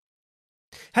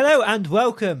Hello and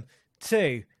welcome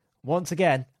to, once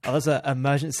again, another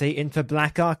Emergency Info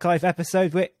Black Archive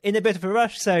episode. We're in a bit of a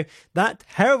rush, so that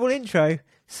terrible intro,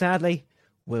 sadly,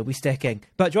 will be sticking.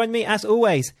 But join me, as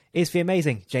always, is the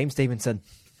amazing James Stevenson.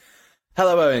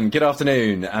 Hello, Owen. Good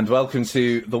afternoon, and welcome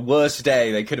to the worst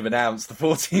day they could have announced, the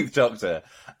 14th Doctor.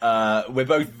 We're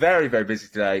both very, very busy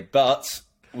today, but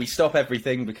we stop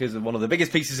everything because of one of the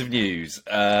biggest pieces of news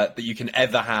that you can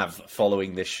ever have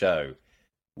following this show.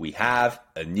 We have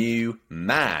a new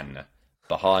man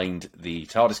behind the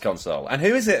TARDIS console. And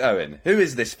who is it, Owen? Who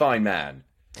is this fine man?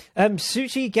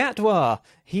 Suchi Gatwa.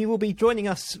 He will be joining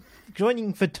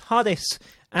for TARDIS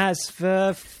as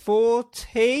the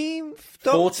 14th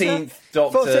Doctor? 14th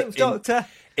Doctor. 14th Doctor.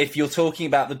 If you're talking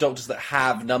about the Doctors that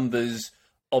have numbers,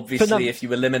 obviously if you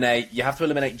have to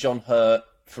eliminate John Hurt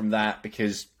from that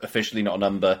because officially not a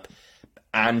number,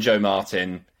 and Joe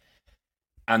Martin,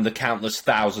 and the countless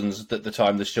thousands that the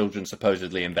Time of the Children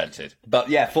supposedly invented. But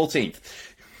yeah, 14th.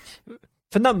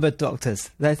 For numbered Doctors.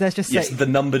 Let's just say... Yes, the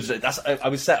numbered... I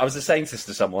was saying this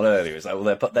to someone earlier. It's like,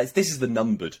 well, this is the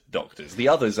numbered Doctors. The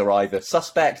others are either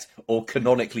suspect or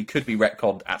canonically could be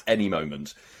retconned at any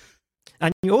moment.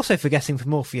 And you're also forgetting the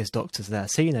Morpheus Doctors there,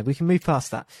 so, we can move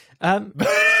past that.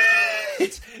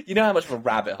 You know how much of a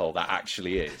rabbit hole that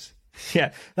actually is.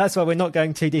 Yeah, that's why we're not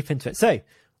going too deep into it. So,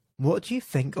 what do you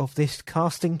think of this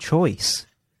casting choice?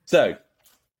 So, do you want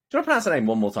to pronounce the name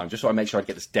one more time, just so I make sure I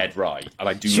get this dead right? And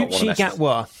I do not want to mess Suchi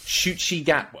Gatwa. Suchi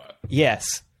Gatwa.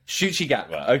 Yes. Suchi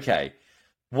Gatwa, okay.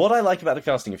 What I like about the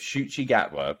casting of Suchi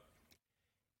Gatwa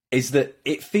is that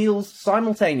it feels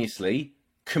simultaneously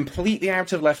completely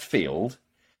out of left field,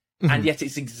 and yet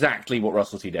it's exactly what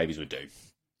Russell T Davies would do.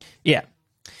 Yeah.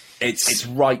 It's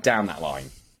right down that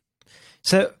line.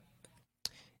 So,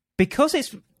 because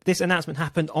this announcement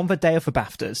happened on the day of the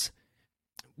BAFTAs,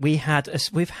 we've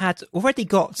already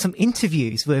got some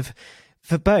interviews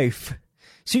for both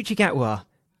Suchi Gatwa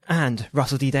and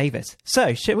Russell T Davies.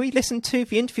 So, shall we listen to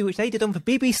the interview which they did on the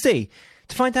BBC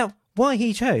to find out why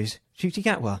he chose Suchi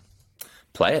Gatwa?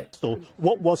 Play it. So,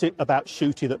 what was it about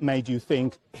Ncuti that made you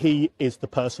think he is the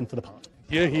person for the part?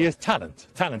 Yeah, he is talent.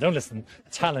 Don't listen.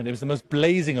 Talent. It was the most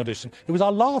blazing audition. It was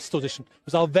our last audition. It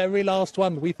was our very last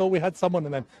one. We thought we had someone,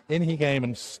 and then in he came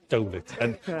and stole it.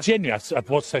 And genuinely, I've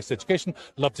watched Sex Education,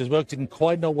 loved his work, didn't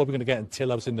quite know what we were going to get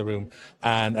until I was in the room.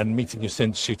 And meeting you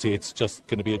since, Ncuti, it's just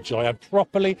going to be a joy. I'm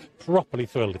properly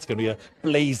thrilled. It's going to be a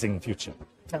blazing future.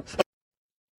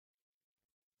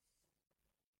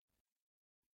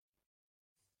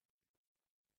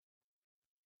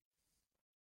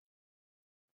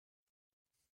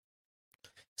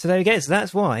 So there you go. So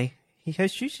that's why he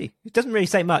chose Ncuti. It doesn't really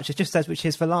say much. It just says which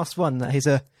is the last one, that he's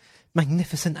a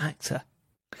magnificent actor.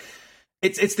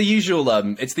 It's the usual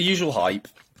hype,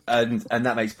 and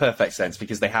that makes perfect sense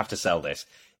because they have to sell this.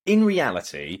 In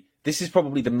reality, this is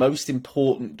probably the most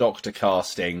important Doctor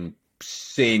casting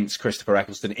since Christopher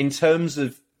Eccleston in terms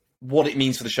of what it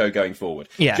means for the show going forward.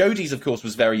 Yeah. Jodie's, of course,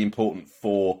 was very important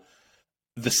for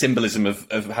the symbolism of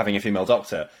having a female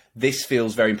Doctor. This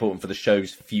feels very important for the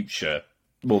show's future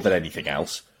more than anything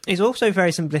else. It's also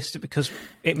very simplistic because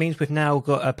it means we've now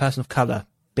got a person of colour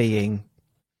being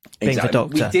the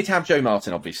Doctor. We did have Joe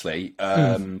Martin, obviously,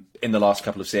 in the last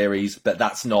couple of series, but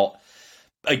that's not,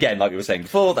 again, like we were saying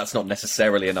before, that's not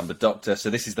necessarily a numbered Doctor. So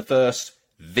this is the first.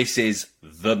 This is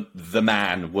the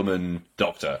man, woman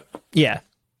Doctor. Yeah.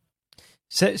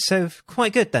 So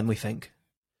quite good then, we think.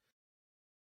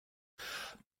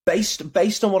 Based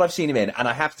on what I've seen him in, and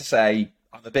I have to say,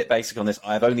 I'm a bit basic on this.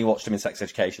 I have only watched him in Sex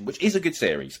Education, which is a good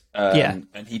series. And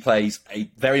he plays a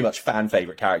very much fan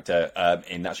favourite character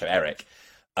in that show, Eric.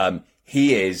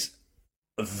 He is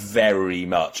very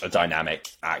much a dynamic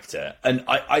actor. And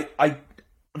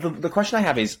the question I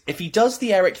have is, if he does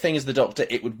the Eric thing as the Doctor,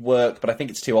 it would work, but I think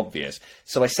it's too obvious.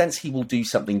 So I sense he will do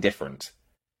something different.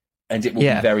 And it will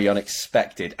be very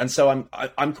unexpected. And so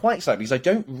I'm quite excited because I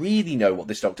don't really know what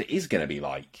this Doctor is going to be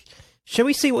like. Shall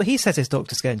we see what he says his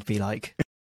Doctor's going to be like?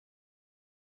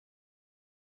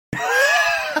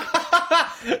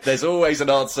 There's always an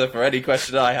answer for any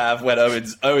question I have when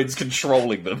Owen's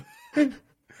controlling them.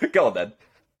 Go on then.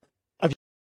 Have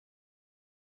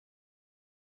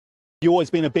you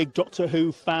always been a big Doctor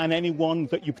Who fan? Anyone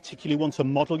that you particularly want to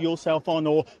model yourself on,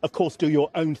 or of course do your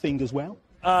own thing as well?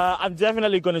 I'm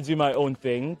definitely going to do my own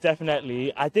thing.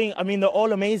 Definitely. They're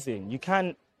all amazing. You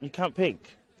can't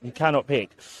pick. You cannot pick.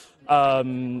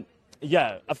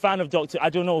 A fan of Doctor. I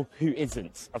don't know who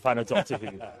isn't a fan of Doctor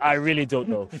Who. I really don't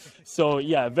know. So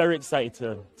yeah, very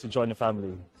excited to join the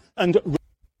family. And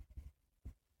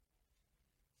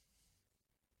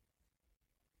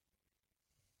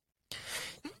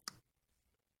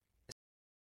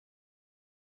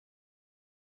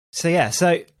So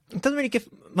it doesn't really give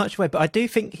much away, but I do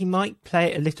think he might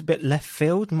play it a little bit left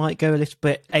field, might go a little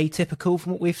bit atypical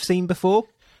from what we've seen before.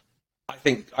 I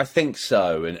think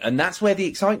so, and that's where the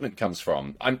excitement comes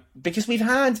from. Because we've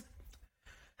had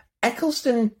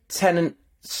Eccleston, Tennant,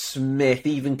 Smith,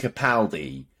 even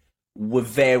Capaldi were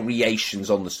variations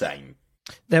on the same.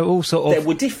 There were all sort of... There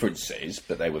were differences,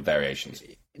 but they were variations.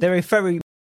 They were very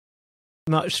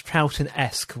much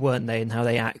Troughton-esque, weren't they, in how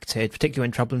they acted, particularly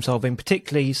when problem solving,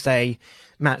 particularly, say,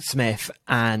 Matt Smith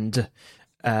and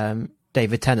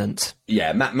David Tennant.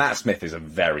 Yeah, Matt Smith is a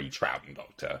very Troughton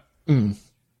Doctor.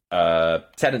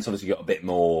 Tennant's obviously got a bit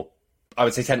more... I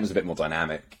would say Tennant was a bit more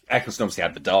dynamic. Eccleston obviously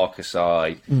had the darker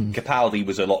side. Capaldi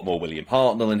was a lot more William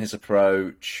Hartnell in his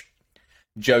approach.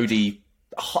 Jodie...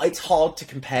 It's hard to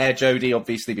compare Jodie,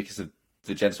 obviously, because of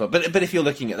the gentleman. But if you're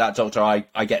looking at that Doctor,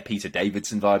 I get Peter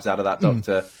Davidson vibes out of that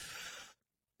Doctor.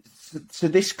 So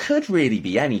this could really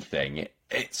be anything.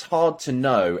 It's hard to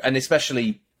know, and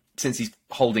especially since he's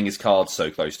holding his cards so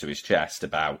close to his chest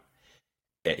about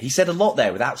it. He said a lot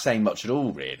there without saying much at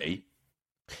all, really.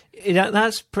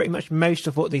 That's pretty much most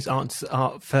of what these answers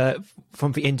are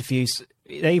from the interviews.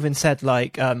 They even said,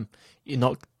 like, you're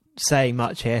not saying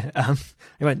much here.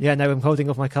 He went, yeah, no, I'm holding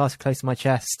off my cards close to my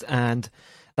chest and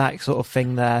that sort of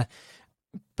thing there.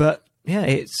 But, yeah,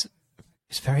 it's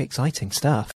very exciting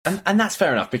stuff. And that's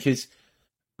fair enough, because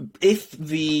if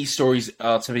the stories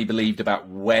are to be believed about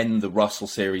when the Russell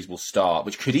series will start,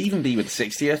 which could even be with the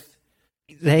 60th,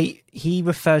 he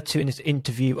referred to in his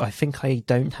interview, I think I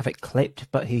don't have it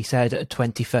clipped, but he said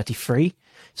 2033.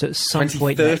 So at some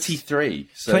point... 2033.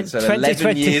 So it's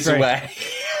 11 years away.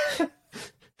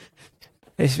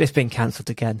 It's been cancelled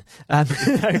again. Russell's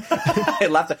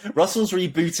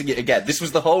rebooting it again. This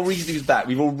was the whole reason he was back.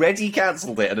 We've already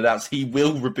cancelled it and announced he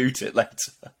will reboot it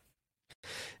later.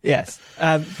 Yes,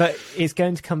 but it's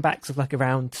going to come back sort of like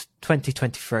around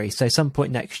 2023, so some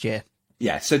point next year.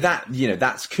 Yeah, so that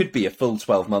could be a full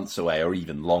 12 months away or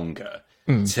even longer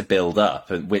to build up,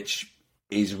 which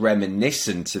is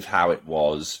reminiscent of how it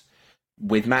was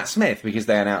with Matt Smith, because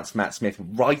they announced Matt Smith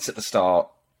right at the start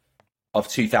of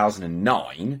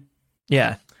 2009.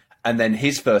 Yeah. And then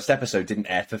his first episode didn't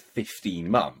air for 15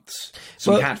 months.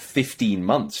 So we had 15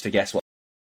 months to guess what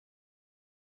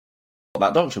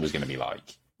that Doctor was going to be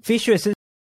like. The issue is,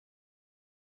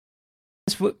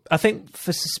 I think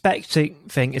the suspecting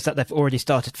thing is that they've already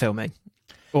started filming,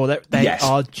 or that they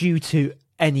are due to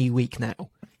any week now.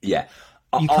 Yeah.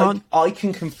 I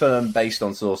can confirm based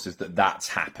on sources that that's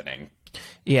happening.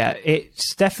 Yeah,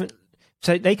 it's definitely...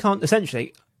 So they can't,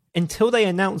 essentially, until they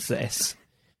announce this,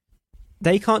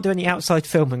 they can't do any outside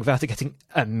filming without it getting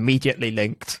immediately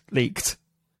leaked.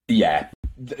 Yeah.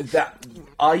 That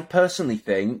I personally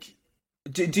think...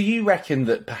 Do you reckon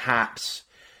that perhaps,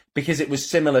 because it was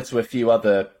similar to a few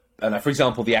other, for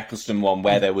example, the Eccleston one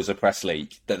where there was a press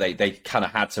leak, that they kind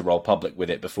of had to roll public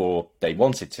with it before they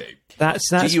wanted to?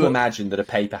 Do you imagine that a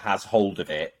paper has hold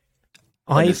of it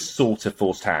in a sort of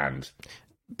forced hand?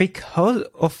 Because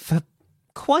of the,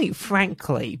 quite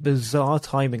frankly, bizarre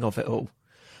timing of it all.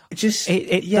 You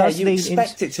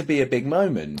expect it to be a big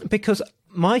moment. Because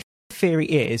my theory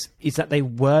is that they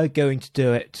were going to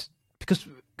do it because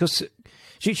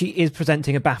Shuchi is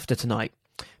presenting a BAFTA tonight.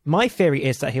 My theory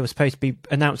is that he was supposed to be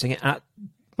announcing it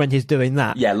when he's doing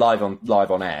that. Yeah, live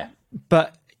on air.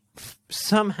 But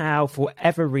somehow, for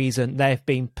whatever reason, they've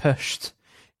been pushed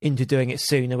into doing it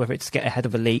sooner, whether it's to get ahead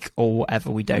of a leak or whatever,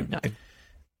 we don't know.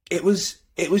 It was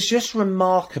just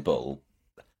remarkable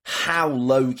how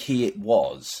low key it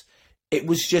was. It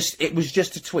was just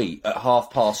a tweet at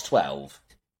 12:30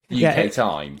 UK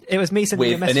time. It was me sending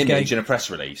with a message an image and a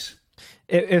press release.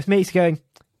 It was me going,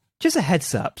 just a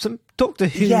heads up, some Doctor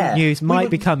Who news might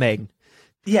be coming.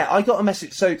 Yeah, I got a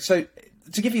message. So to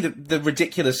give you the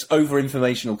ridiculous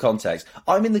over-informational context,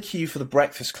 I'm in the queue for the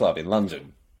Breakfast Club in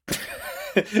London.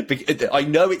 I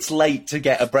know it's late to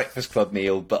get a Breakfast Club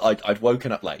meal, but I'd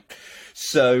woken up late.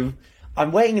 So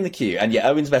I'm waiting in the queue, and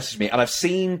Owen's messaged me, and I've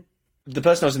seen the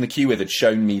person I was in the queue with had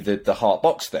shown me the heart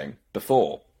box thing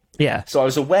before. Yeah. So I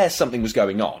was aware something was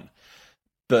going on,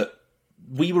 but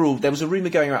there was a rumour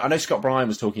going around. I know Scott Bryan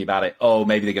was talking about it. Oh,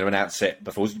 maybe they're going to announce it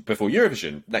before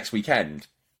Eurovision next weekend,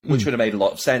 which would have made a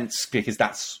lot of sense because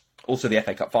that's also the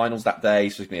FA Cup finals that day.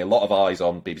 So there's going to be a lot of eyes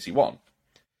on BBC One.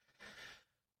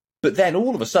 But then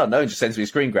all of a sudden, Owen just sends me a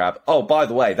screen grab. Oh, by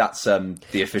the way, that's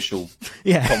the official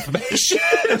confirmation.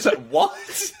 I was like,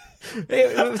 what?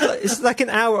 It's like an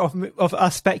hour of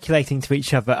us speculating to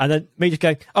each other, and then me just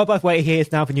going, oh, by the way,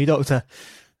 here's now the new Doctor.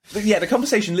 But yeah, the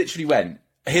conversation literally went,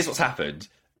 here's what's happened.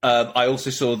 I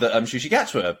also saw that Shushi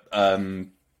Gatwa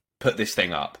put this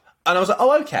thing up. And I was like,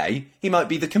 oh, okay, he might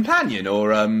be the companion,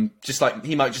 or just like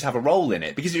he might just have a role in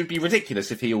it, because it would be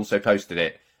ridiculous if he also posted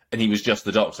it and he was just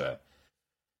the Doctor.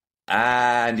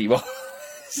 And he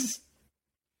was.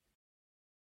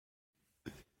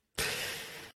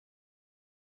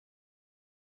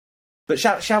 But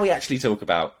shall we actually talk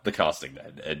about the casting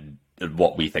then, and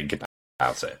what we think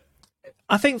about it?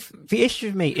 I think the issue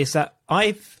with me is that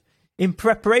in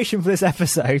preparation for this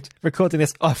episode, recording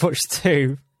this, I've watched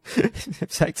 2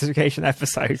 sex education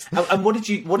episodes. And what did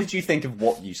you think of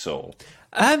what you saw?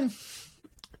 I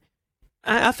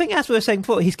think, as we were saying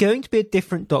before, he's going to be a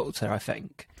different Doctor, I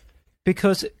think.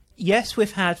 Because, yes,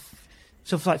 we've had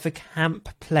sort of like the camp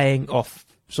playing off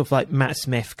sort of like Matt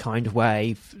Smith kind of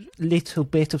way, little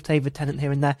bit of David Tennant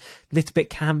here and there, little bit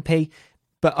campy,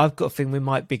 but I've got a feeling we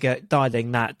might be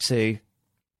dialing that to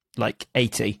like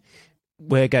 80.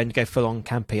 We're going to go full on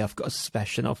campy, I've got a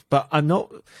suspicion of, but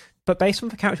based on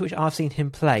the character which I've seen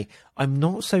him play, I'm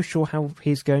not so sure how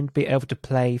he's going to be able to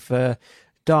play the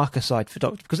darker side for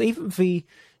Doctor, because even the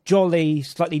jolly,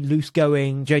 slightly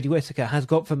loose-going Jodie Whittaker has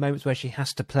got the moments where she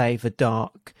has to play the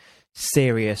dark,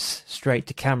 serious,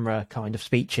 straight-to-camera kind of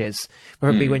speeches,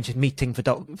 whether it be when she's meeting for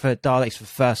Daleks for the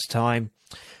first time,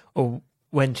 or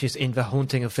when she's in the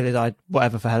Haunting of Philidide,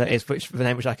 whatever the hell it is, which the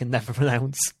name which I can never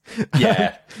pronounce.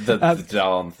 Yeah, the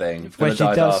darn thing.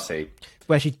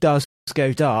 Where she does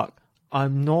go dark.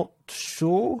 I'm not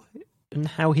sure on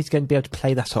how he's going to be able to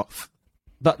play that off.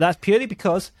 But that's purely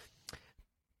because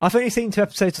I've only seen 2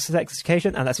 episodes of Sex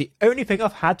Education, and that's the only thing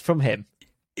I've had from him.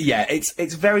 Yeah,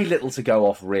 it's very little to go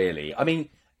off, really. I mean,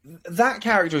 that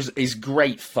character is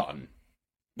great fun.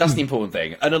 That's the important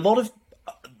thing. And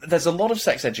there's a lot of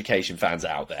Sex Education fans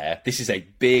out there. This is a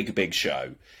big, big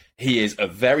show. He is a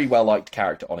very well-liked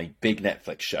character on a big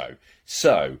Netflix show.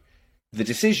 So, the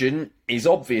decision is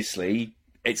obviously,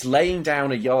 it's laying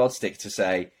down a yardstick to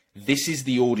say, this is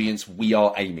the audience we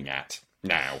are aiming at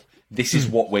now. This is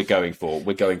what we're going for.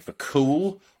 We're going for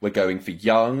cool, we're going for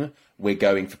young, we're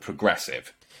going for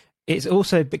progressive. It's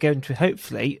also going to,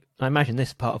 hopefully, I imagine this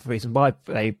is part of the reason why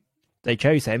they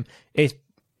chose him, is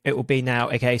it will be now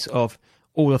a case of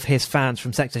all of his fans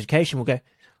from Sex Education will go,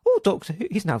 oh, Doctor Who,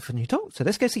 he's now the new Doctor.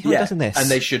 Let's go see how he does in this. And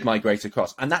they should migrate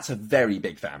across. And that's a very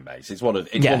big fan base. It's one of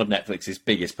Netflix's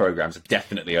biggest programmes,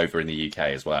 definitely over in the UK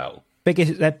as well.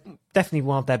 They're definitely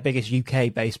one of their biggest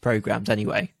UK-based programmes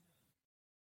anyway.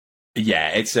 Yeah,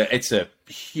 it's a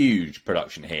huge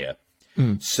production here.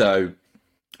 So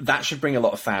that should bring a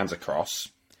lot of fans across.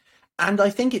 And I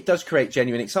think it does create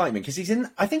genuine excitement, because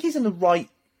I think he's in the right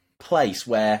place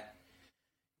where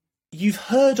you've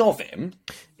heard of him.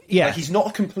 Yeah. Like, he's not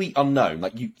a complete unknown.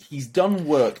 Like, he's done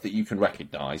work that you can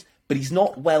recognise, but he's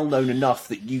not well known enough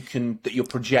that you're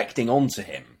projecting onto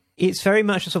him. It's very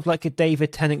much sort of like a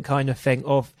David Tennant kind of thing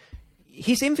of,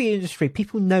 he's in the industry,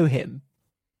 people know him,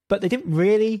 but they didn't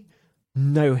really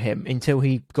know him until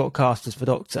he got cast as the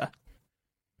Doctor.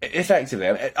 Effectively,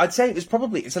 I'd say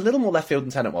it's a little more left field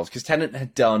than Tennant was, because Tennant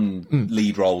had done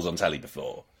lead roles on telly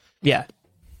before. Yeah.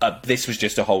 This was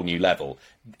just a whole new level.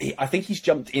 I think he's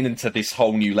jumped into this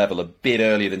whole new level a bit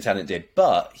earlier than Tennant did,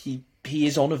 but he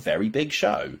is on a very big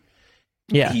show.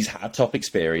 Yeah. He's had top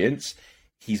experience.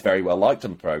 He's very well liked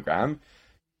on the programme.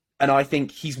 And I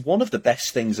think he's one of the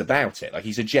best things about it. Like,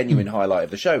 he's a genuine highlight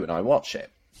of the show when I watch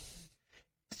it.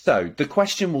 So the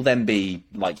question will then be,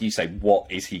 like you say, what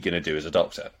is he going to do as a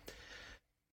Doctor?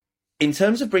 In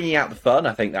terms of bringing out the fun,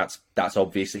 I think that's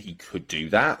obvious that he could do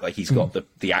that. Like, he's got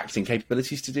the acting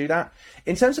capabilities to do that.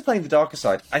 In terms of playing the darker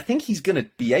side, I think he's going to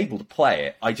be able to play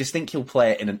it. I just think he'll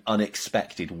play it in an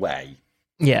unexpected way.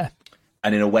 Yeah.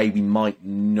 And in a way we might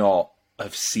not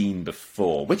have seen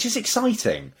before, which is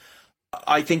exciting.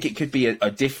 I think it could be a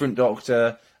different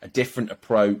Doctor, a different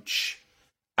approach,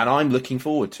 and I'm looking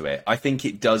forward to it. I think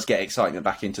it does get excitement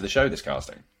back into the show, this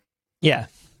casting. Yeah.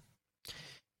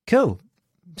 Cool.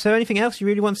 So anything else you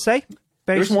really want to say?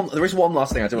 There is one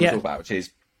last thing I do want to talk about,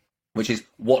 which is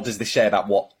what does this say about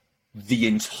what the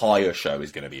entire show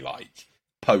is going to be like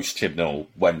post Chibnall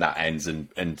when that ends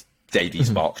and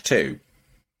Davies Mark II.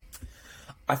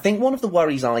 I think one of the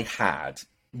worries I had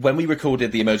when we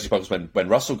recorded the emergency podcast when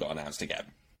Russell got announced again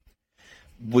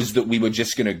was that we were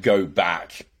just going to go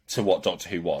back to what Doctor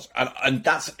Who was, and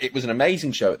it was an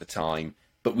amazing show at the time,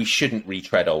 but we shouldn't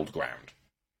retread old ground.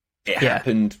 It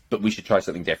happened, but we should try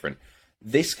something different.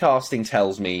 This casting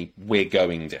tells me we're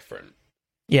going different.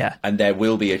 Yeah. And there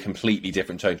will be a completely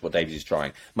different tone to what Davies is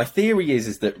trying. My theory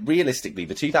is that realistically,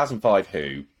 the 2005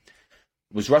 Who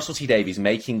was Russell T Davies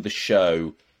making the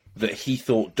show that he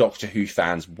thought Doctor Who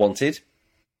fans wanted.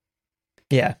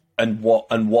 Yeah. And what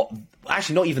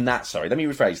actually, not even that, sorry, let me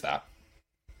rephrase that.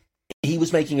 He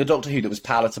was making a Doctor Who that was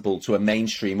palatable to a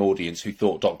mainstream audience who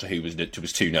thought Doctor Who was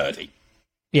too nerdy.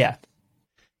 Yeah.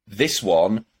 This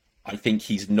one, I think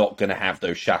he's not going to have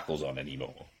those shackles on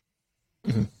anymore.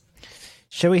 Mm-hmm.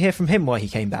 Shall we hear from him why he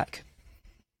came back?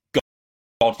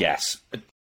 God, yes.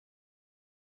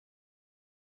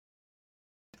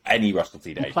 Any Russell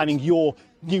T Davies. Planning your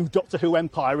new Doctor Who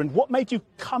empire, and what made you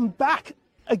come back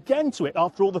again to it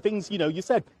after all the things, you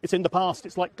said it's in the past,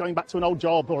 it's like going back to an old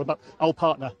job or an old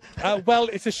partner? Well,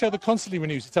 it's a show that constantly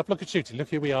renews itself. Look at Shooting, look,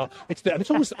 here we are. And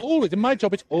it's always, in my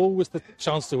job, it's always the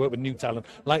chance to work with new talent,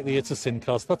 like the It's a Sin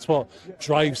cast. That's what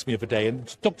drives me every day.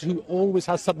 And Doctor Who always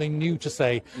has something new to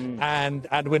say, and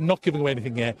we're not giving away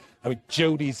anything here. I mean,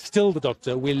 Jodie's still the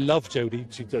Doctor. We love Jodie.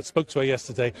 She spoke to her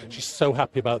yesterday. She's so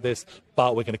happy about this,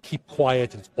 but we're going to keep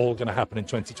quiet. It's all going to happen in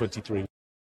 2023.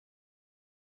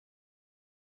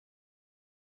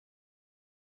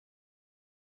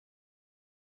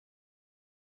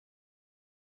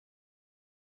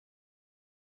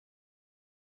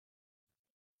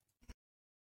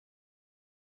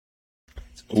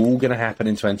 All going to happen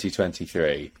in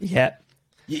 2023. Yeah.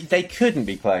 They couldn't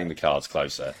be playing the cards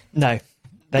closer. No,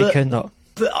 they could not.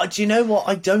 But do you know what?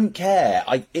 I don't care.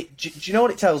 Do you know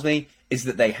what it tells me? Is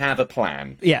that they have a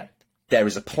plan. Yeah. There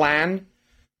is a plan.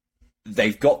 They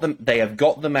have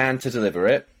got the man to deliver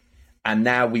it. And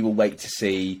now we will wait to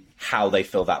see how they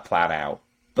fill that plan out.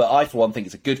 But I, for one, think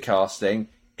it's a good casting.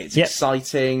 It's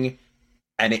exciting.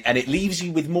 And it leaves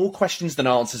you with more questions than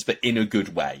answers, but in a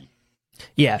good way.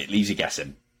 Yeah. It leaves you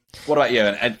guessing. What about you?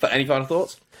 And any final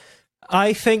thoughts?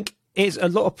 I think it's a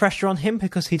lot of pressure on him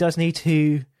because he does need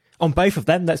to, on both of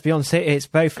them, let's be honest, it's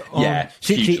both on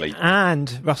Chuchi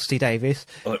and Russell T Davies.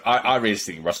 Look, I really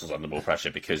think Russell's under more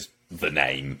pressure because the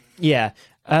name. Yeah.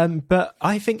 But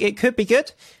I think it could be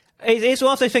good. It's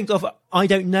one of those things of, I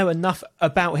don't know enough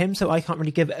about him, so I can't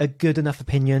really give a good enough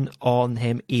opinion on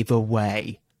him either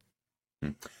way.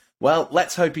 Well,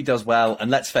 let's hope he does well, and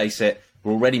let's face it,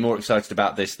 we're already more excited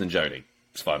about this than Jodie's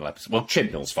final episode. Well,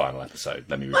 Chibnall's final episode.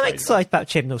 Let me rephrase I'm excited about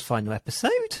Chibnall's final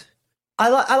episode. I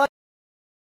like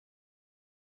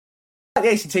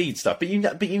the ACT stuff, but you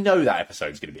know that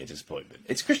episode's going to be a disappointment.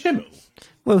 It's Chris Chibnall.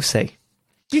 We'll see.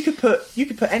 You could put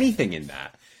anything in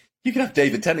that. You could have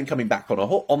David Tennant coming back on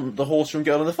the horse from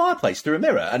Girl in the Fireplace through a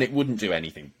mirror, and it wouldn't do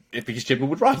anything because Chibnall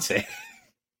would write it.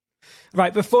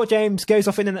 Right, before James goes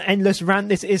off in an endless rant,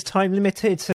 this is time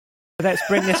limited, so let's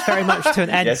bring this very much to an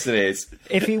end. Yes, it is.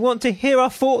 If you want to hear our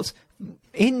thoughts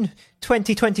in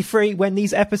 2023 when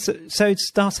these episodes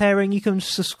start airing, you can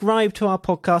subscribe to our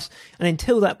podcast, and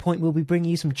until that point we'll be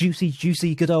bringing you some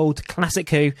juicy good old classic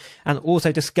Who, and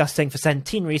also discussing the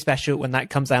Centenary special when that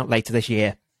comes out later this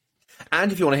year.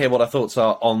 And if you want to hear what our thoughts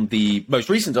are on the most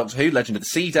recent Doctor Who, Legend of the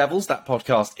Sea Devils, that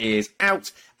podcast is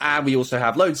out. And we also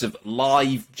have loads of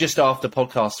live, just after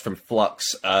podcasts from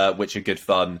Flux, which are good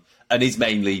fun, and is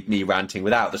mainly me ranting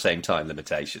without the same time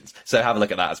limitations. So have a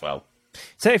look at that as well.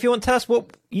 So if you want to tell us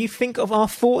what you think of our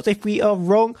thoughts, if we are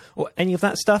wrong, or any of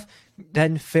that stuff,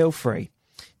 then feel free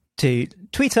to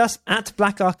tweet us at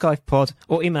Black Archive Pod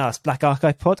or email us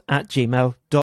blackarchivepod@gmail.com.